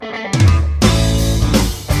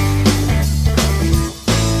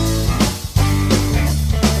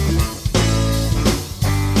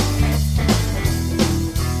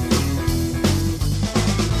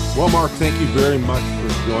Mark, thank you very much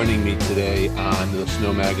for joining me today on the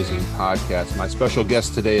Snow Magazine podcast. My special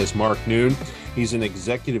guest today is Mark Noon. He's an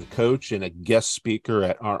executive coach and a guest speaker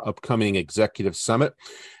at our upcoming Executive Summit.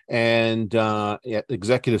 And at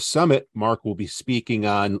Executive Summit, Mark will be speaking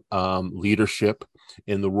on leadership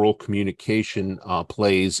and the role communication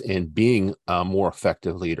plays in being a more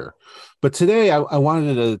effective leader. But today, I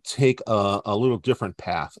wanted to take a little different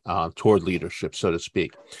path toward leadership, so to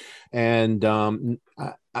speak. And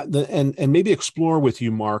maybe explore with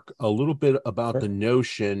you, Mark, a little bit about the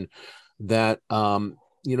notion that,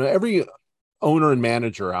 every owner and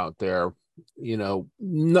manager out there,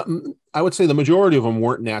 I would say the majority of them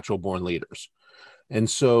weren't natural born leaders. And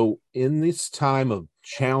so in this time of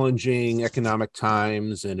challenging economic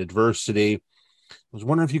times and adversity, I was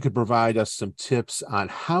wondering if you could provide us some tips on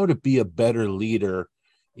how to be a better leader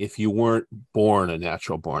if you weren't born a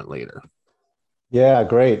natural born leader. Yeah,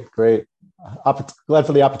 great. Glad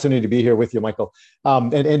for the opportunity to be here with you, Michael,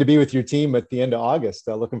 and to be with your team at the end of August.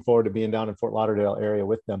 Looking forward to being down in Fort Lauderdale area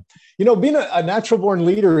with them. Being a natural born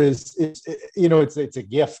leader it's a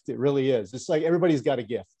gift. It really is. It's like everybody's got a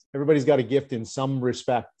gift. Everybody's got a gift in some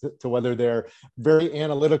respect to whether they're very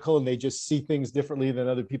analytical and they just see things differently than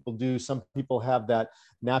other people do. Some people have that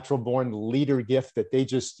natural born leader gift that they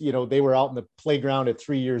just, they were out in the playground at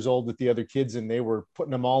 3 years old with the other kids and they were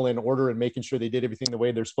putting them all in order and making sure they did everything the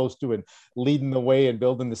way they're supposed to and leading the way and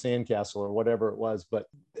building the sandcastle or whatever it was. But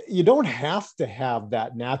you don't have to have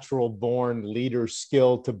that natural born leader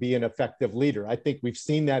skill to be an effective leader. I think we've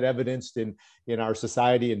seen that evidenced in our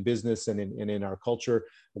society and business and in our culture,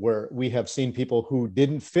 where we have seen people who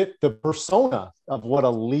didn't fit the persona of what a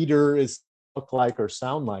leader is look like or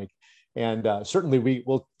sound like. And certainly we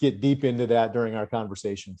will get deep into that during our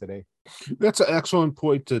conversation today. That's an excellent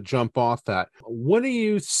point to jump off at. What do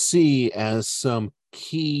you see as some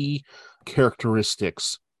key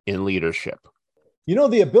characteristics in leadership?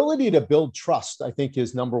 The ability to build trust, I think,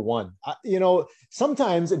 is number one.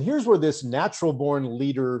 Sometimes, and here's where this natural born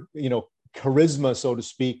leader, charisma, so to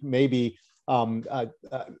speak, maybe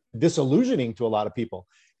disillusioning to a lot of people,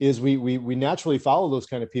 is we naturally follow those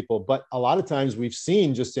kind of people. But a lot of times we've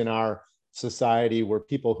seen just in our society where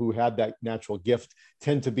people who had that natural gift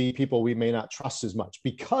tend to be people we may not trust as much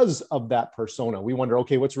because of that persona. We wonder,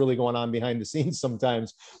 okay, what's really going on behind the scenes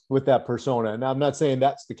sometimes with that persona? And I'm not saying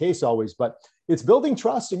that's the case always, but it's building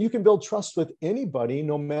trust, and you can build trust with anybody,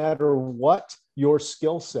 no matter what your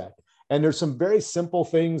skill set. And there's some very simple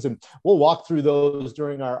things, and we'll walk through those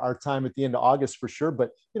during our time at the end of August for sure.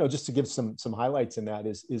 But, just to give some highlights in that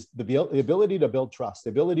is the ability to build trust, the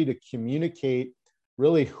ability to communicate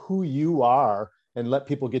really who you are and let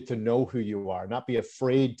people get to know who you are, not be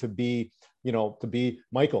afraid to be, to be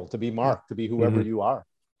Michael, to be Mark, to be whoever you are.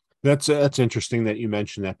 That's interesting that you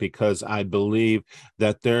mentioned that, because I believe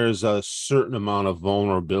that there's a certain amount of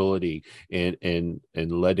vulnerability in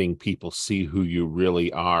letting people see who you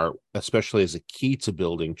really are, especially as a key to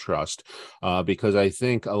building trust. Because I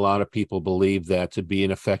think a lot of people believe that to be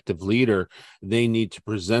an effective leader, they need to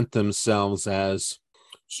present themselves as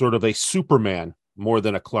sort of a Superman more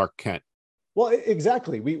than a Clark Kent. Well,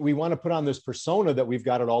 exactly. We want to put on this persona that we've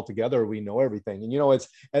got it all together. We know everything. And, it's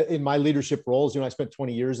in my leadership roles, I spent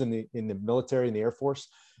 20 years in the military, in the Air Force.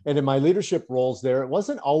 And in my leadership roles there, it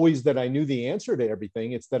wasn't always that I knew the answer to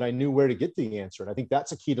everything. It's that I knew where to get the answer. And I think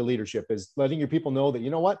that's a key to leadership, is letting your people know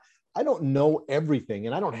that, I don't know everything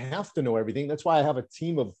and I don't have to know everything. That's why I have a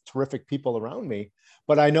team of terrific people around me,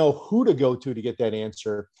 but I know who to go to get that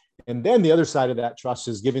answer. And then the other side of that trust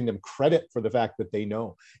is giving them credit for the fact that they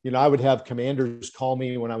know. I would have commanders call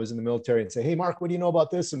me when I was in the military and say, "Hey, Mark, what do you know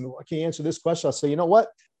about this? And can you answer this question?" I'll say, "You know what?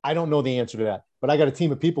 I don't know the answer to that, but I got a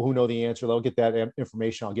team of people who know the answer. They'll get that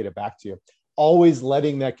information. I'll get it back to you." Always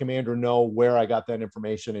letting that commander know where I got that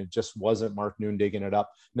information. It just wasn't Mark Noon digging it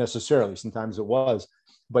up necessarily. Sometimes it was,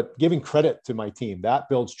 but giving credit to my team, that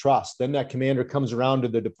builds trust. Then that commander comes around to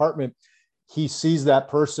the department. He sees that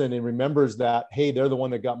person and remembers that, hey, they're the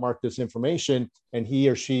one that got Mark this information, and he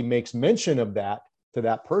or she makes mention of that to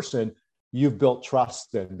that person. You've built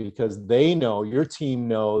trust then, because they know, your team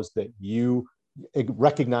knows that you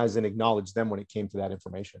recognize and acknowledge them when it came to that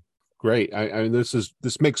information. Great. I mean,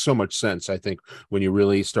 this makes so much sense, I think, when you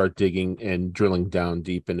really start digging and drilling down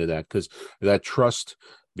deep into that, because that trust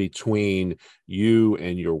between you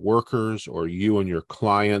and your workers, or you and your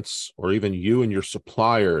clients, or even you and your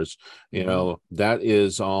suppliers, that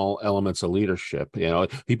is all elements of leadership.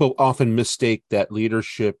 People often mistake that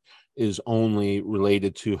leadership is only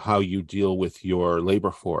related to how you deal with your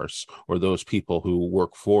labor force or those people who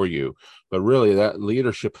work for you. But really, that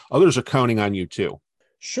leadership, others are counting on you too.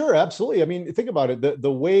 Sure, absolutely. I mean, think about it.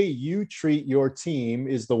 The way you treat your team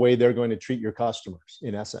is the way they're going to treat your customers,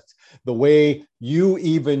 in essence. The way you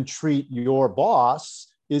even treat your boss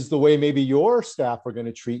is the way maybe your staff are going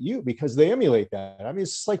to treat you, because they emulate that. I mean,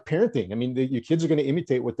 it's like parenting. I mean, your kids are going to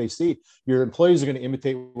imitate what they see. Your employees are going to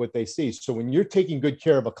imitate what they see. So when you're taking good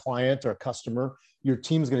care of a client or a customer, your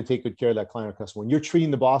team's going to take good care of that client or customer. When you're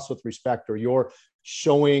treating the boss with respect, or you're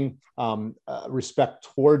showing respect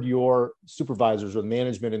toward your supervisors or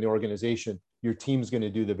management in the organization, your team's going to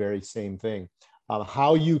do the very same thing.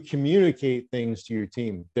 How you communicate things to your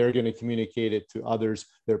team, they're going to communicate it to others,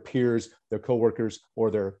 their peers, their coworkers,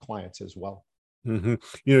 or their clients as well. Mm-hmm.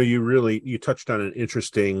 You touched on an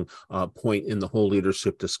interesting point in the whole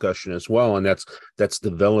leadership discussion as well, and that's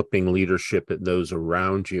developing leadership in those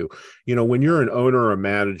around you. When you're an owner or a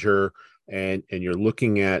manager, and you're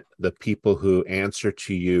looking at the people who answer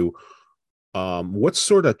to you, what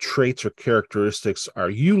sort of traits or characteristics are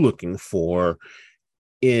you looking for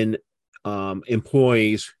in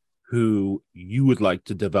employees who you would like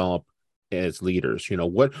to develop as leaders?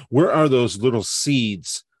 Where are those little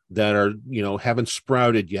seeds that are, haven't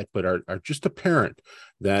sprouted yet, but are just apparent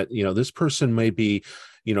that, this person may be,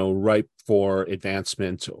 ripe for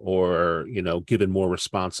advancement, or, given more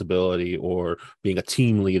responsibility, or being a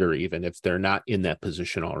team leader, even if they're not in that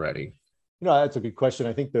position already? That's a good question.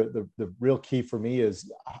 I think the real key for me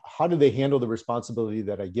is, how do they handle the responsibility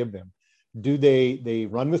that I give them? Do they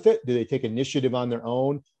run with it? Do they take initiative on their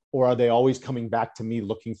own? Or are they always coming back to me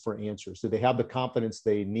looking for answers? Do they have the confidence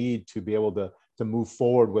they need to be able to move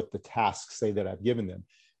forward with the tasks, say, that I've given them?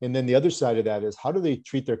 And then the other side of that is, how do they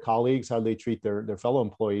treat their colleagues? How do they treat their fellow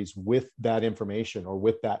employees with that information or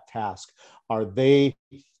with that task? Are they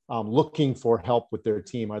looking for help with their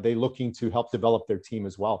team? Are they looking to help develop their team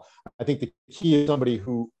as well? I think the key is somebody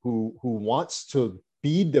who wants to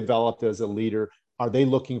be developed as a leader. Are they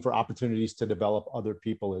looking for opportunities to develop other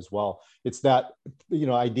people as well? It's that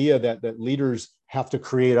idea that leaders have to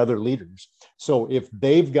create other leaders. So if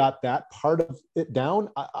they've got that part of it down,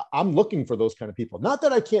 I'm looking for those kind of people. Not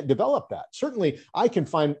that I can't develop that. Certainly I can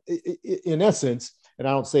find, in essence, and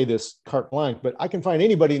I don't say this carte blanche, but I can find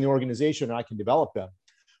anybody in the organization and I can develop them.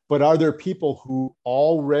 But are there people who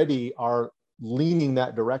already are leaning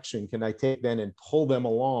that direction? Can I take them and pull them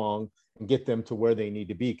along and get them to where they need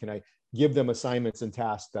to be? Can I give them assignments and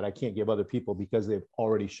tasks that I can't give other people because they've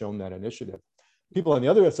already shown that initiative? People on the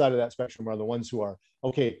other side of that spectrum are the ones who are,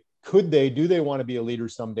 okay, do they want to be a leader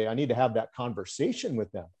someday? I need to have that conversation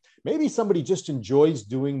with them. Maybe somebody just enjoys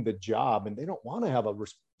doing the job and they don't want to have a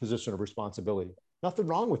position of responsibility. Nothing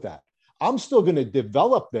wrong with that. I'm still going to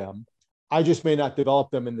develop them. I just may not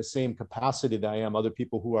develop them in the same capacity that I am other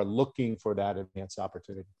people who are looking for that advanced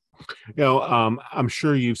opportunity. I'm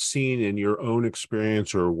sure you've seen in your own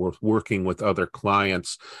experience or working with other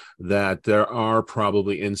clients that there are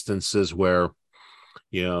probably instances where,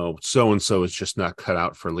 so-and-so is just not cut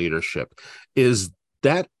out for leadership. Is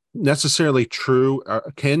that necessarily true?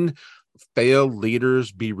 Can failed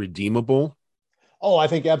leaders be redeemable? Oh, I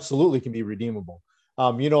think absolutely can be redeemable.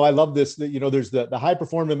 I love this, there's the high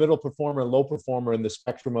performer, middle performer, and low performer in the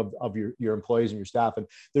spectrum of your employees and your staff. And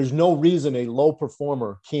there's no reason a low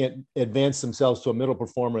performer can't advance themselves to a middle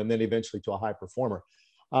performer and then eventually to a high performer.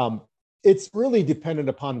 It's really dependent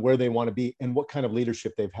upon where they want to be and what kind of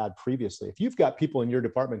leadership they've had previously. If you've got people in your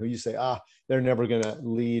department who you say, they're never going to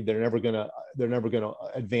lead, they're never going to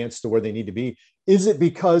advance to where they need to be. Is it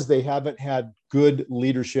because they haven't had good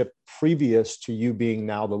leadership previous to you being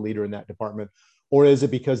now the leader in that department? Or is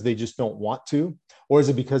it because they just don't want to? Or is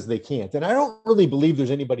it because they can't? And I don't really believe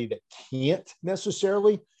there's anybody that can't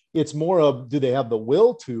necessarily. It's more of, do they have the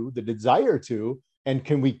will to, the desire to, and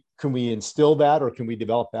can we instill that, or can we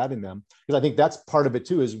develop that in them? Because I think that's part of it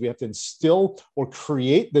too, is we have to instill or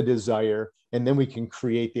create the desire, and then we can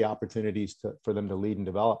create the opportunities for them to lead and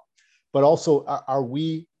develop. But also, are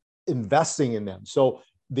we investing in them? So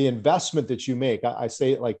the investment that you make, I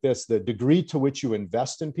say it like this: the degree to which you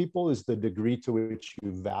invest in people is the degree to which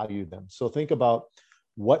you value them. So think about,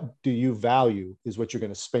 what do you value is what you're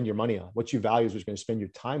going to spend your money on. What you value is what you're going to spend your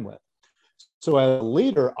time with. So as a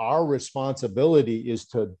leader, our responsibility is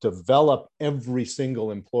to develop every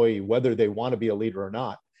single employee, whether they want to be a leader or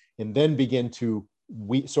not, and then begin to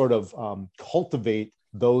cultivate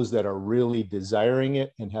those that are really desiring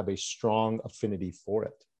it and have a strong affinity for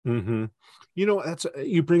it. Mm-hmm.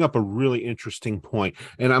 You bring up a really interesting point,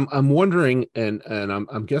 and I'm wondering, and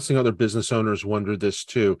I'm guessing other business owners wonder this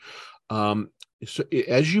too. So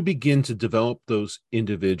as you begin to develop those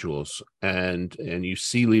individuals, and you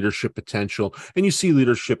see leadership potential, and you see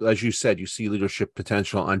leadership, as you said, you see leadership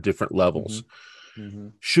potential on different levels. Mm-hmm. Mm-hmm.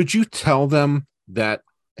 Should you tell them that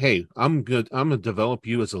hey, I'm good. I'm going to develop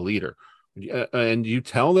you as a leader. And you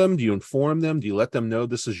tell them, do you inform them? Do you let them know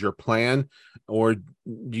this is your plan? Or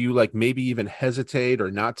do you like maybe even hesitate or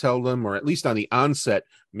not tell them, or at least on the onset,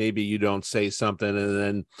 maybe you don't say something. And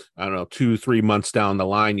then, I don't know, 2, 3 months down the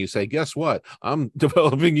line, you say, guess what? I'm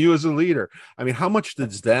developing you as a leader. I mean, how much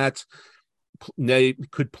does that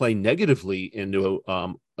could play negatively into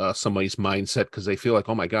somebody's mindset because they feel like,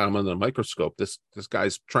 oh my God, I'm under the microscope. This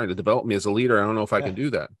guy's trying to develop me as a leader. I don't know if I can do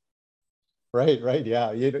that. Right.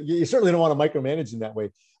 Yeah. You certainly don't want to micromanage in that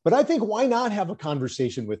way. But I think why not have a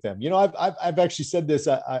conversation with them? I've actually said this.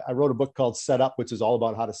 I wrote a book called Set Up, which is all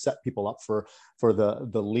about how to set people up for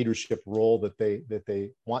the leadership role that they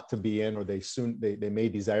want to be in, or they may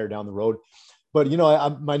desire down the road. But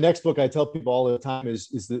my next book, I tell people all the time, is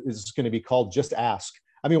going to be called Just Ask.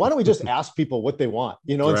 I mean, why don't we just ask people what they want,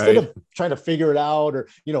 right. Instead of trying to figure it out, or,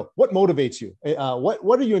 what motivates you?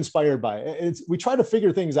 What are you inspired by? We try to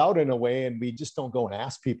figure things out in a way, and we just don't go and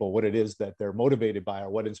ask people what it is that they're motivated by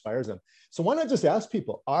or what inspires them. So why not just ask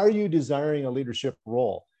people, are you desiring a leadership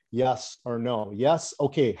role? Yes or no? Yes.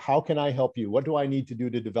 Okay. How can I help you? What do I need to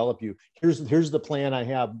do to develop you? Here's the plan I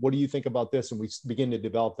have. What do you think about this? And we begin to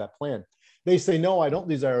develop that plan. They say, no, I don't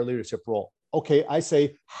desire a leadership role. Okay, I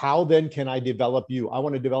say, how then can I develop you? I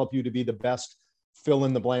want to develop you to be the best, fill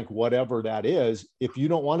in the blank, whatever that is. If you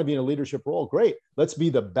don't want to be in a leadership role, great. Let's be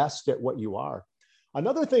the best at what you are.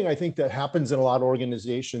 Another thing I think that happens in a lot of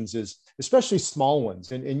organizations is, especially small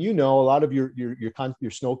ones, and a lot of your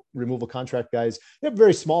snow removal contract guys, they have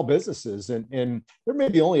very small businesses, and there may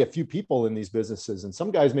be only a few people in these businesses. And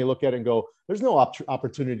some guys may look at it and go, there's no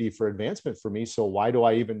opportunity for advancement for me. So why do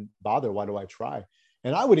I even bother? Why do I try?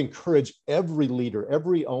 And I would encourage every leader,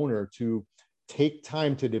 every owner to take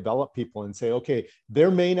time to develop people and say, okay, there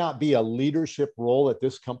may not be a leadership role at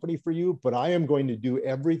this company for you, but I am going to do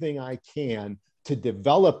everything I can to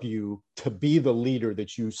develop you to be the leader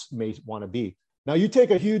that you may want to be. Now, you take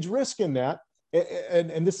a huge risk in that.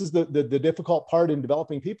 And this is the difficult part in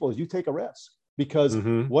developing people, is you take a risk, because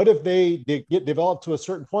what if they get developed to a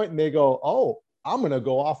certain point and they go, oh, I'm going to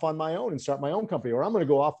go off on my own and start my own company, or I'm going to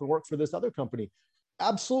go off and work for this other company.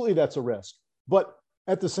 Absolutely, that's a risk. But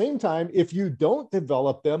at the same time, if you don't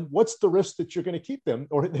develop them, what's the risk that you're going to keep them,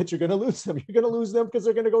 or that you're going to lose them? You're going to lose them because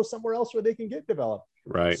they're going to go somewhere else where they can get developed.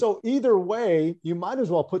 Right. So either way, you might as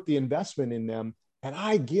well put the investment in them. And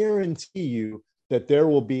I guarantee you that there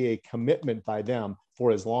will be a commitment by them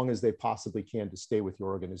for as long as they possibly can to stay with your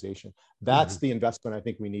organization. That's the investment I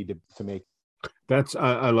think we need to make.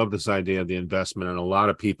 I love this idea of the investment. And a lot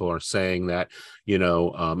of people are saying that,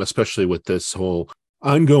 especially with this whole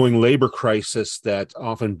ongoing labor crisis, that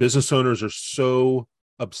often business owners are so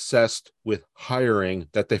obsessed with hiring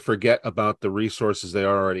that they forget about the resources they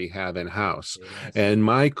already have in house. Yes. And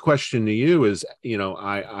my question to you is,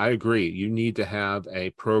 I agree. You need to have a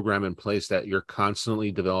program in place that you're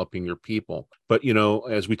constantly developing your people. But,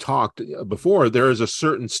 as we talked before, there is a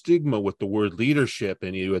certain stigma with the word leadership,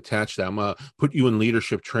 and you attach that. I'm going to put you in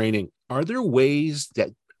leadership training. Are there ways that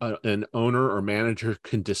an owner or manager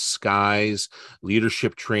can disguise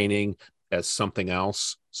leadership training as something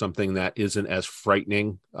else, something that isn't as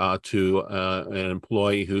frightening to an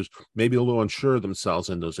employee who's maybe a little unsure of themselves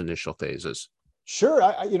in those initial phases? Sure.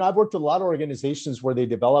 I've worked with a lot of organizations where they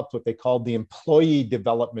developed what they called the employee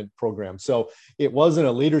development program. So it wasn't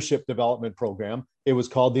a leadership development program. It was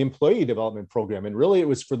called the employee development program. And really, it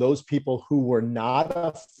was for those people who were not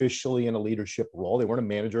officially in a leadership role. They weren't a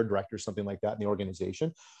manager or director, something like that in the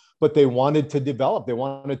organization, but they wanted to develop. They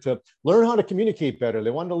wanted to learn how to communicate better.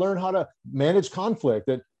 They wanted to learn how to manage conflict,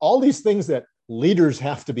 and all these things that leaders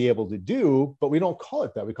have to be able to do, but we don't call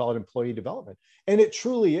it that. We call it employee development. And it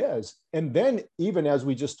truly is. And then, even as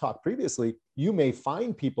we just talked previously, you may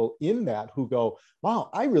find people in that who go, wow,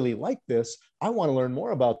 I really like this. I want to learn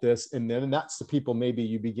more about this. And then that's the people maybe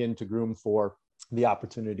you begin to groom for the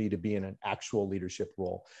opportunity to be in an actual leadership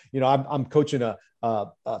role. I'm coaching a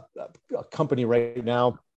company right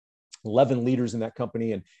now, 11 leaders in that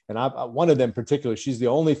company. And one of them in particular, she's the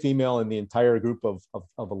only female in the entire group of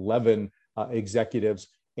 11 executives.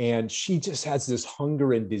 And she just has this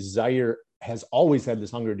hunger and desire, has always had this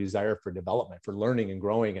hunger and desire for development, for learning and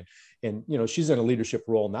growing. And she's in a leadership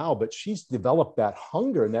role now, but she's developed that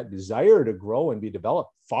hunger and that desire to grow and be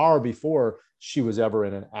developed far before she was ever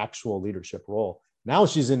in an actual leadership role. Now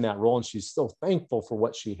she's in that role, and she's still thankful for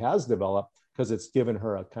what she has developed, because it's given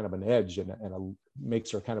her a kind of an edge and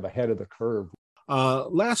makes her kind of ahead of the curve.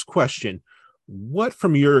 Last question. What,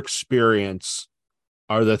 from your experience,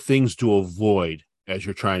 are the things to avoid as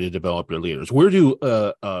you're trying to develop your leaders? Where do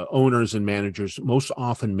owners and managers most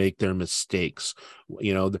often make their mistakes?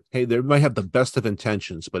 Hey, they might have the best of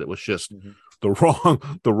intentions, but it was just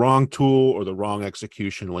the wrong tool or the wrong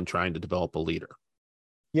execution when trying to develop a leader.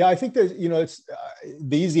 Yeah, I think that, it's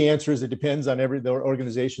the easy answer is it depends on the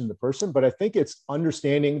organization, the person, but I think it's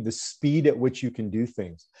understanding the speed at which you can do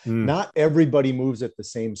things. Not everybody moves at the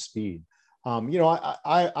same speed. I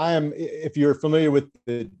am, if you're familiar with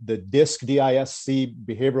the DISC, D-I-S-C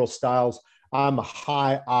behavioral styles, I'm a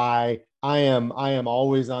high I. I am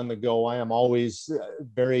always on the go. I am always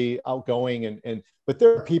very outgoing, but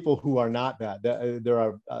there are people who are not that. There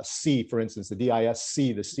are C, for instance, the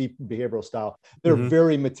DISC, the C behavioral style. They're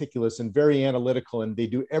very meticulous and very analytical, and they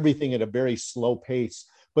do everything at a very slow pace,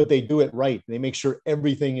 but they do it right. They make sure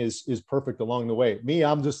everything is perfect along the way. Me,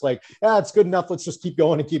 I'm just like, it's good enough. Let's just keep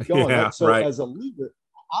going and keep going. Yeah, right? So right. As a leader,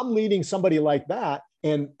 I'm leading somebody like that,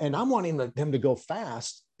 and I'm wanting them to go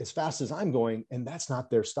as fast as I'm going, and that's not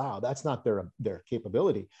their style. That's not their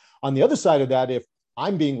capability. On the other side of that, if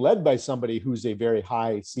I'm being led by somebody who's a very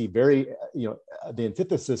high C, very, the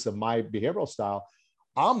antithesis of my behavioral style,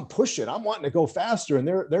 I'm pushing, I'm wanting to go faster, and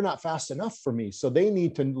they're not fast enough for me. So they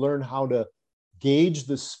need to learn how to gauge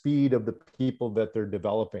the speed of the people that they're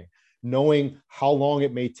developing, knowing how long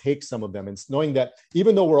it may take some of them, and knowing that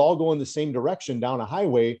even though we're all going the same direction down a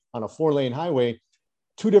highway, on a 4-lane highway,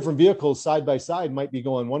 2 different vehicles side by side might be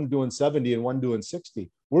going, one doing 70 and one doing 60.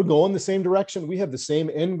 We're going the same direction. We have the same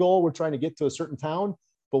end goal. We're trying to get to a certain town,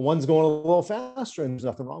 but one's going a little faster, and there's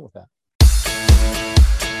nothing wrong with that.